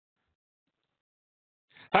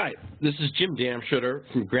Hi, this is Jim Damshutter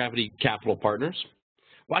from Gravity Capital Partners.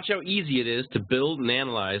 Watch how easy it is to build and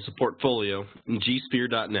analyze a portfolio in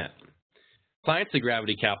Gsphere.net. Clients of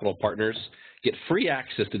Gravity Capital Partners get free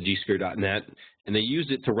access to Gsphere.net, and they use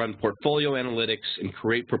it to run portfolio analytics and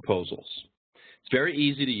create proposals. It's very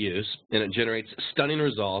easy to use, and it generates stunning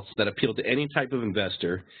results that appeal to any type of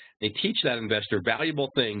investor. They teach that investor valuable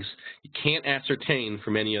things you can't ascertain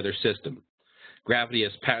from any other system. Gravity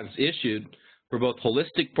has patents issued for both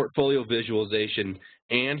holistic portfolio visualization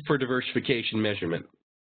and for diversification measurement.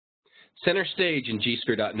 Center stage in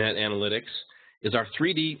Gsphere.net analytics is our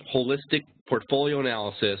 3D holistic portfolio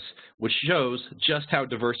analysis, which shows just how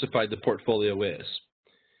diversified the portfolio is.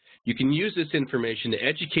 You can use this information to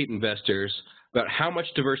educate investors about how much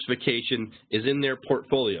diversification is in their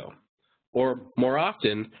portfolio, or more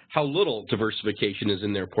often, how little diversification is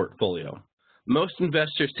in their portfolio. Most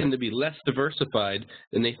investors tend to be less diversified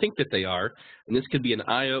than they think that they are, and this could be an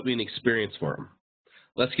eye-opening experience for them.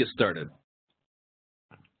 Let's get started.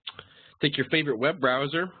 Take your favorite web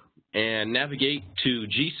browser and navigate to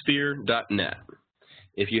gsphere.net.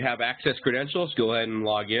 If you have access credentials, go ahead and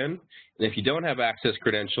log in. And if you don't have access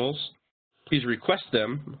credentials, please request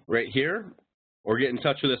them right here or get in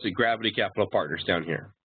touch with us at Gravity Capital Partners down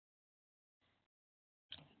here.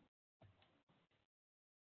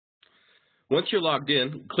 Once you're logged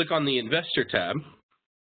in, click on the Investor tab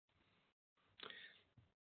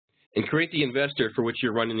and create the investor for which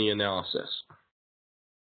you're running the analysis.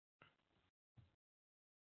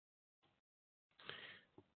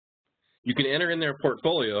 You can enter in their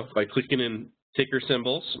portfolio by clicking in ticker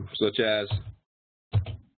symbols, such as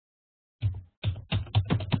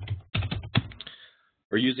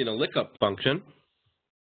or using a lookup function,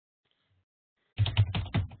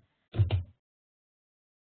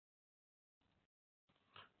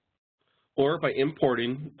 or by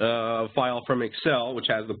importing a file from Excel, which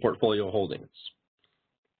has the portfolio holdings.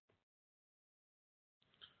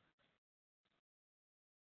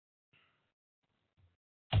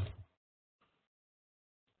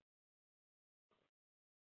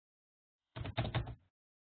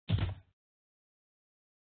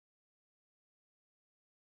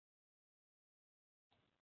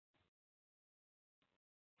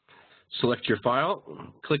 Select your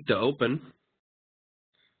file, click to open.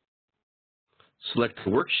 Select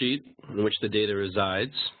the worksheet in which the data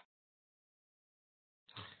resides,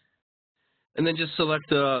 and then just select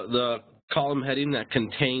the column heading that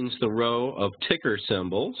contains the row of ticker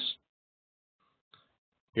symbols.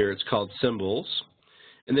 Here it's called symbols.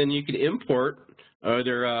 And then you can import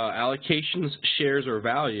either allocations, shares, or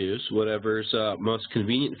values, whatever's most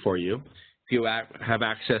convenient for you. If you have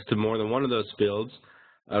access to more than one of those fields,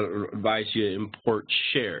 I advise you to import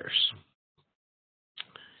shares.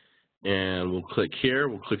 And we'll click here,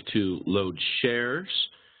 we'll click to load shares,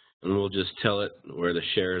 and we'll just tell it where the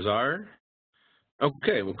shares are.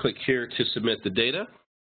 Okay, we'll click here to submit the data.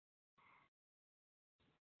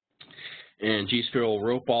 And Gsphere will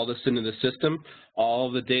rope all this into the system. All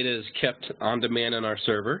of the data is kept on demand on our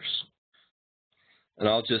servers. And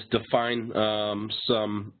I'll just define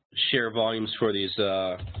some share volumes for these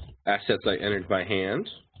assets I entered by hand.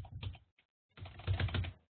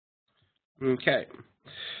 Okay.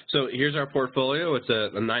 So here's our portfolio. It's a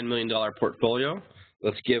 $9 million portfolio.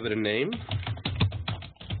 Let's give it a name.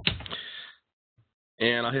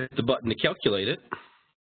 And I'll hit the button to calculate it.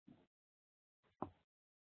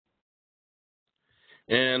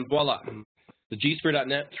 And voila. The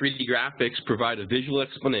Gsphere.net 3D graphics provide a visual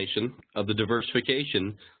explanation of the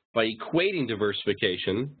diversification by equating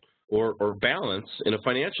diversification or balance in a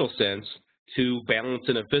financial sense to balance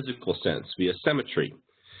in a physical sense via symmetry.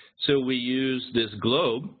 So we use this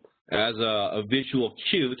globe as a visual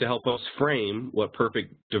cue to help us frame what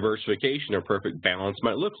perfect diversification or perfect balance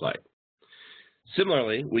might look like.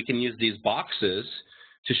 Similarly, we can use these boxes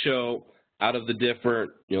to show out of the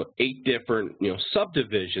different, 8 different,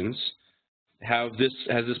 subdivisions, how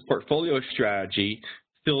this portfolio strategy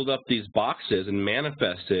filled up these boxes and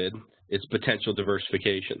manifested its potential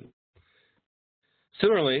diversification.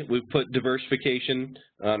 Similarly, we've put diversification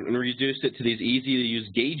and reduced it to these easy-to-use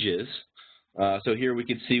gauges. So here we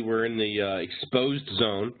can see we're in the exposed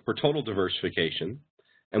zone for total diversification,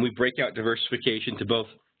 and we break out diversification to both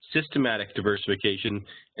systematic diversification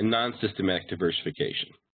and non-systematic diversification.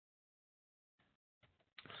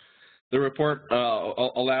 The report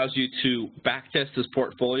allows you to backtest this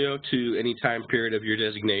portfolio to any time period of your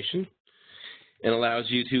designation and allows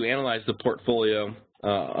you to analyze the portfolio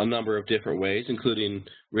a number of different ways, including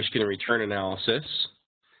risk and return analysis,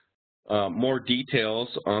 more details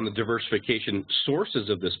on the diversification sources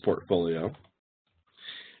of this portfolio,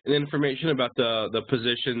 and information about the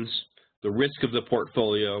positions, the risk of the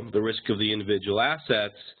portfolio, the risk of the individual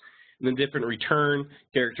assets, and the different return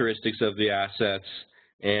characteristics of the assets,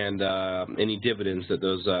 and any dividends that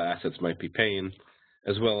those assets might be paying,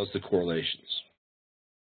 as well as the correlations.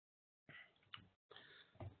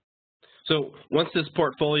 So once this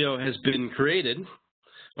portfolio has been created,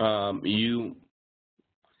 you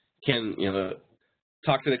can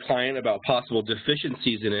talk to the client about possible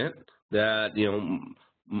deficiencies in it that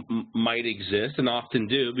might exist, and often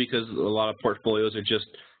do, because a lot of portfolios are just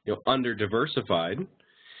under diversified.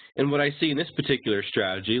 And what I see in this particular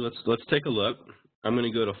strategy, let's take a look. I'm going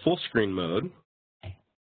to go to full screen mode.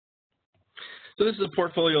 So this is a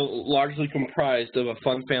portfolio largely comprised of a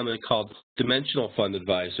fund family called Dimensional Fund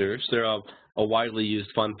Advisors. They're a widely used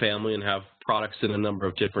fund family and have products in a number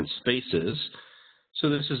of different spaces. So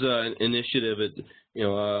this is an initiative at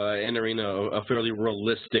entering a fairly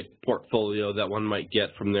realistic portfolio that one might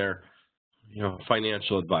get from their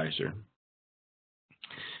financial advisor.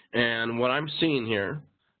 And what I'm seeing here,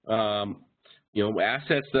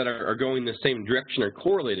 assets that are going the same direction are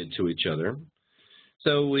correlated to each other.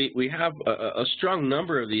 So we have a strong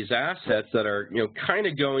number of these assets that are kind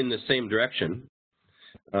of going the same direction.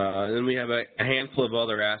 And then we have a handful of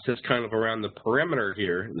other assets kind of around the perimeter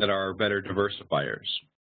here that are better diversifiers.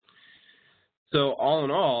 So all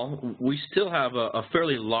in all, we still have a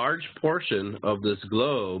fairly large portion of this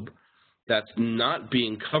globe that's not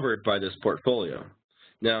being covered by this portfolio.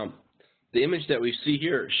 Now, the image that we see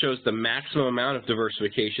here shows the maximum amount of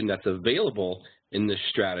diversification that's available in this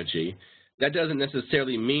strategy. That doesn't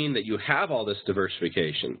necessarily mean that you have all this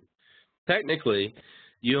diversification. Technically,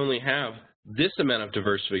 you only have this amount of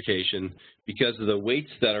diversification because of the weights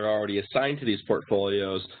that are already assigned to these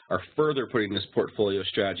portfolios are further putting this portfolio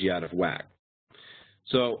strategy out of whack.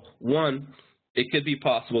 So one, it could be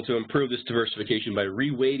possible to improve this diversification by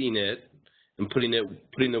reweighting it and putting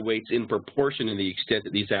the weights in proportion to the extent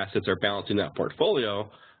that these assets are balancing that portfolio,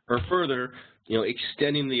 or further,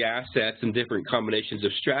 extending the assets and different combinations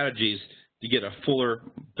of strategies to get a fuller,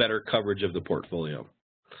 better coverage of the portfolio.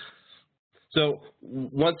 So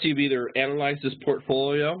once you've either analyzed this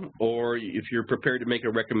portfolio, or if you're prepared to make a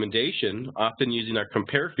recommendation, often using our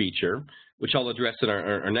compare feature, which I'll address in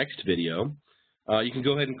our next video, you can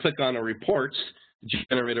go ahead and click on a reports to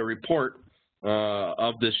generate a report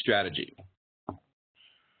of this strategy.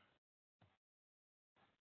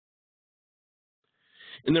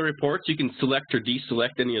 In the reports, you can select or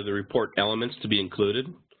deselect any of the report elements to be included,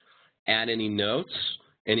 add any notes,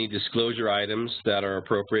 any disclosure items that are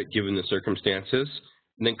appropriate given the circumstances,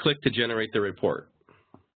 and then click to generate the report.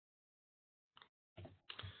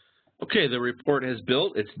 Okay, the report has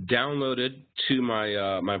built. It's downloaded to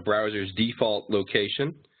my browser's default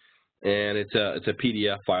location, and it's a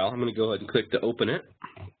PDF file. I'm going to go ahead and click to open it.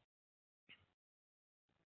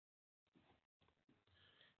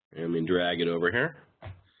 And let me drag it over here.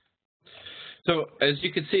 So as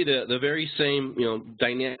you can see, the very same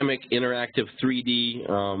dynamic, interactive 3D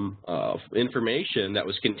information that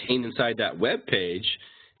was contained inside that web page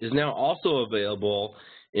is now also available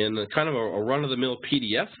in a kind of a run-of-the-mill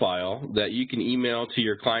PDF file that you can email to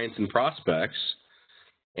your clients and prospects,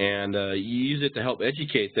 and you use it to help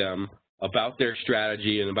educate them about their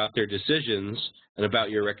strategy and about their decisions and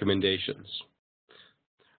about your recommendations.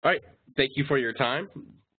 All right, thank you for your time,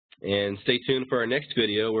 and stay tuned for our next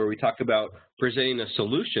video where we talk about presenting a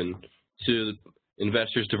solution to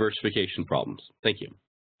investors' diversification problems. Thank you.